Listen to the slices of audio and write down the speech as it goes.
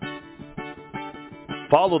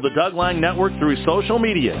Follow the Doug Lang Network through social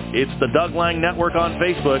media. It's the Doug Lang Network on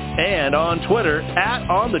Facebook and on Twitter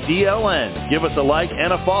 @OnTheDLN. Give us a like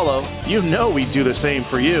and a follow. You know we'd do the same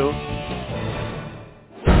for you.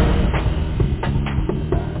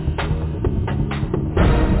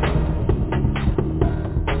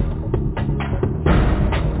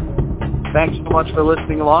 Thanks so much for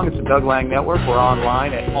listening along. It's the Doug Lang Network. We're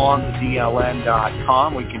online at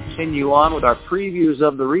onthedln.com. We continue on with our previews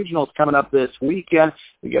of the regionals coming up this weekend.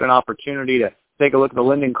 We get an opportunity to take a look at the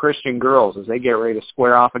Linden Christian girls as they get ready to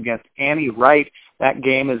square off against Annie Wright. That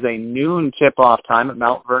game is a noon tip-off time at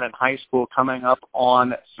Mount Vernon High School coming up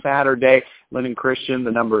on Saturday. Linden Christian,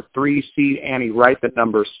 the number 3 seed, Annie Wright, the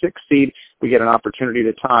number 6 seed. We get an opportunity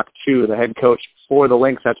to talk to the head coach for the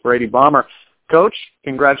Lynx. That's Brady Bomber. Coach,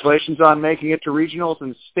 congratulations on making it to regionals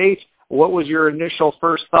and state. What was your initial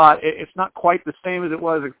first thought? It's not quite the same as it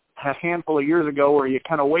was a handful of years ago where you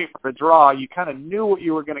kind of wait for the draw. You kind of knew what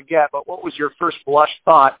you were going to get, but what was your first blush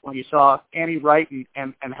thought when you saw Annie Wright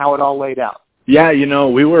and how it all laid out? Yeah,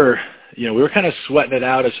 we were kind of sweating it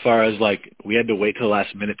out as far as like we had to wait till the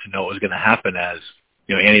last minute to know what was going to happen as,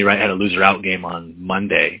 Annie Wright had a loser out game on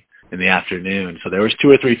Monday in the afternoon. So there was 2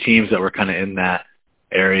 or 3 teams that were kind of in that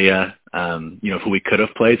area, who we could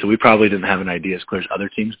have played. So we probably didn't have an idea as clear as other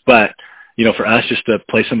teams. But, for us just to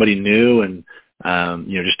play somebody new and,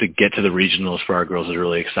 just to get to the regionals for our girls is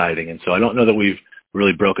really exciting. And so I don't know that we've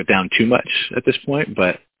really broke it down too much at this point,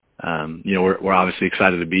 but, we're obviously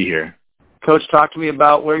excited to be here. Coach, talk to me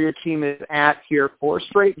about where your team is at here. 4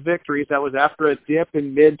 straight victories. That was after a dip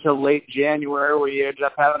in mid to late January where you ended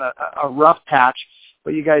up having a rough patch.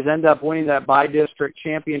 But you guys end up winning that by-district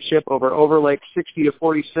championship over Overlake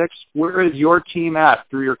 60-46. Where is your team at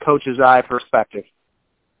through your coach's eye perspective?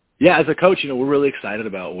 Yeah, as a coach, we're really excited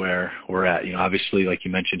about where we're at. Obviously, like you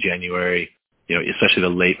mentioned, January, especially the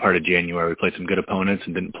late part of January, we played some good opponents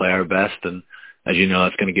and didn't play our best. And as you know,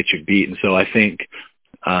 that's going to get you beat. And so I think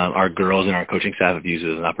our girls and our coaching staff have used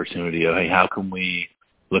it as an opportunity of, hey, how can we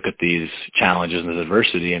look at these challenges and this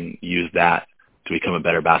adversity and use that to become a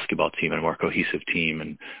better basketball team and a more cohesive team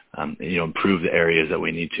and, improve the areas that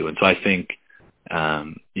we need to. And so I think,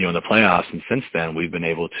 in the playoffs and since then, we've been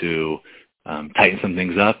able to tighten some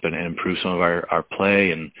things up and improve some of our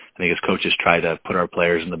play. And I think as coaches try to put our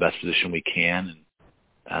players in the best position we can.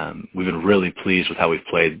 And we've been really pleased with how we've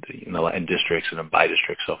played in districts and in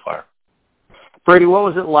by-districts so far. Brady, what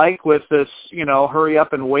was it like with this, hurry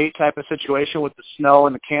up and wait type of situation with the snow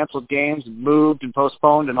and the canceled games and moved and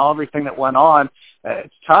postponed and everything that went on?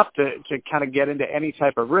 It's tough to kind of get into any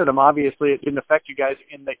type of rhythm. Obviously, it didn't affect you guys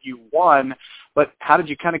in that you won, but how did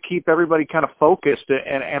you kind of keep everybody kind of focused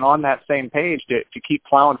and on that same page to keep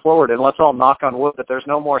plowing forward? And let's all knock on wood that there's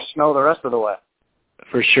no more snow the rest of the way.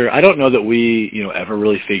 For sure. I don't know that we, ever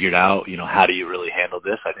really figured out, how do you really handle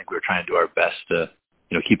this? I think we were trying to do our best to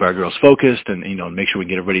keep our girls focused and, make sure we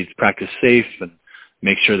get everybody to practice safe and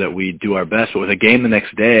make sure that we do our best. But with a game the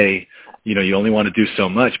next day, you only want to do so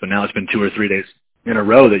much, but now it's been 2 or 3 days in a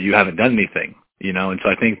row that you haven't done anything, and so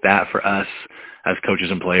I think that for us as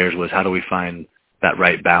coaches and players was how do we find that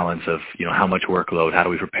right balance of, how much workload, how do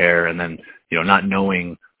we prepare, and then, not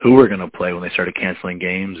knowing who we're going to play when they started canceling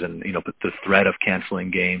games and, but the threat of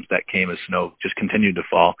canceling games that came as snow just continued to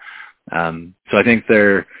fall. So I think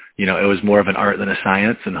it was more of an art than a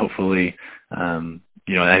science, and hopefully, I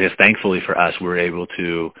guess thankfully for us, we were able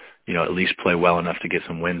to, at least play well enough to get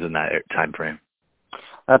some wins in that time frame.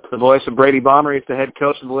 That's the voice of Brady Bomber. He's the head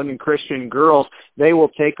coach of the Linden Christian girls. They will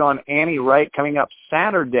take on Annie Wright coming up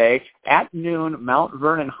Saturday at noon, Mount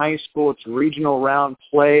Vernon High School. It's regional round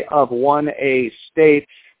play of 1A state.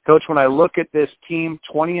 Coach, when I look at this team,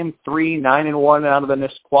 20-3, 9-1 out of the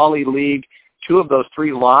Nisqually League, 2 of those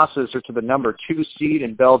 3 losses are to the number 2 seed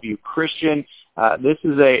in Bellevue Christian. This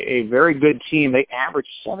is a very good team. They average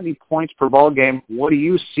 70 points per ball game. What do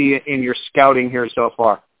you see in your scouting here so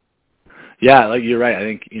far? Yeah, like you're right. I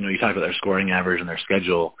think, you talk about their scoring average and their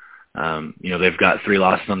schedule. They've got 3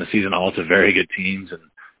 losses on the season, all to very good teams. And,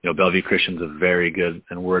 Bellevue Christian's a very good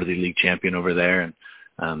and worthy league champion over there. And,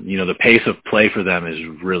 the pace of play for them is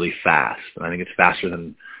really fast. And I think it's faster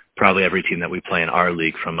than probably every team that we play in our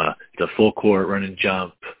league, from the full court, run and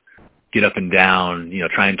jump, get up and down,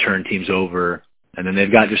 try and turn teams over. And then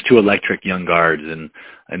they've got just 2 electric young guards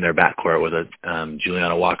in their backcourt with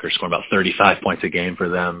Juliana Walker scoring about 35 points a game for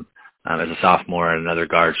them as a sophomore, and another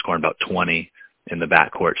guard scoring about 20 in the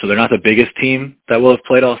backcourt. So they're not the biggest team that will have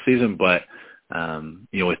played all season, but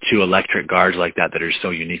with 2 electric guards like that are so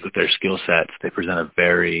unique with their skill sets, they present a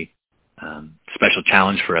very special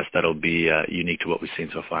challenge for us that'll be unique to what we've seen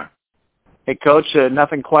so far. Hey, Coach,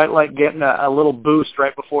 nothing quite like getting a little boost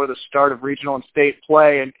right before the start of regional and state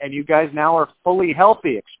play, and you guys now are fully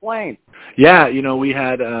healthy. Explain. Yeah, we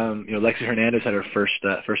had, Lexi Hernandez had her first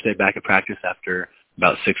day back at practice after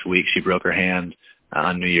about 6 weeks. She broke her hand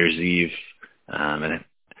on New Year's Eve, and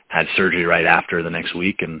had surgery right after the next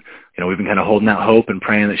week. And, we've been kind of holding out hope and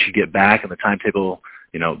praying that she'd get back. And the timetable,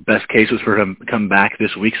 best case was for her to come back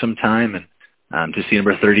this week sometime. And to see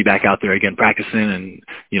number 30 back out there again practicing and,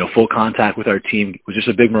 full contact with our team was just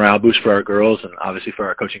a big morale boost for our girls and obviously for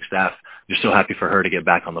our coaching staff. Just so happy for her to get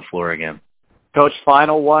back on the floor again. Coach,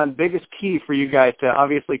 final one, biggest key for you guys to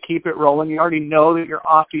obviously keep it rolling. You already know that you're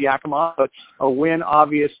off to Yakima, but a win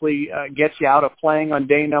obviously gets you out of playing on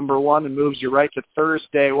day number 1 and moves you right to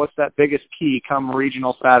Thursday. What's that biggest key come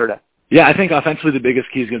regional Saturday? Yeah, I think offensively the biggest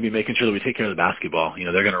key is going to be making sure that we take care of the basketball.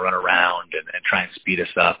 They're going to run around and try and speed us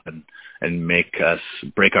up and make us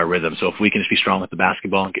break our rhythm. So if we can just be strong with the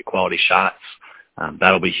basketball and get quality shots,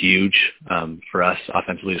 that'll be huge for us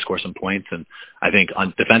offensively to score some points. And I think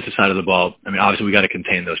on the defensive side of the ball, obviously we got to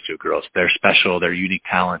contain those two girls. They're special. They're unique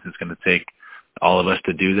talents. It's going to take all of us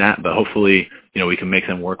to do that. But hopefully, we can make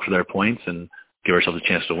them work for their points and give ourselves a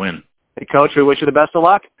chance to win. Hey, Coach, we wish you the best of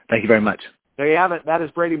luck. Thank you very much. There you have it. That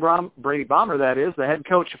is Brady Bomber, that is, the head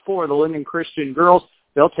coach for the Linden Christian girls.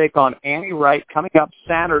 They'll take on Annie Wright coming up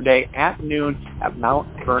Saturday at noon at Mount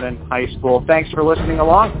Vernon High School. Thanks for listening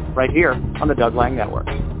along right here on the Doug Lang Network.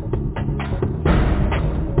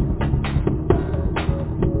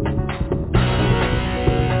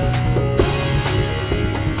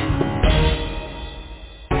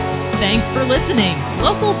 Thanks for listening.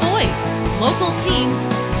 Local voice, local teams,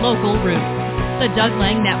 local roots. The Doug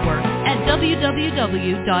Lang Network at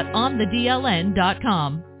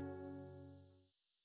www.onthedln.com.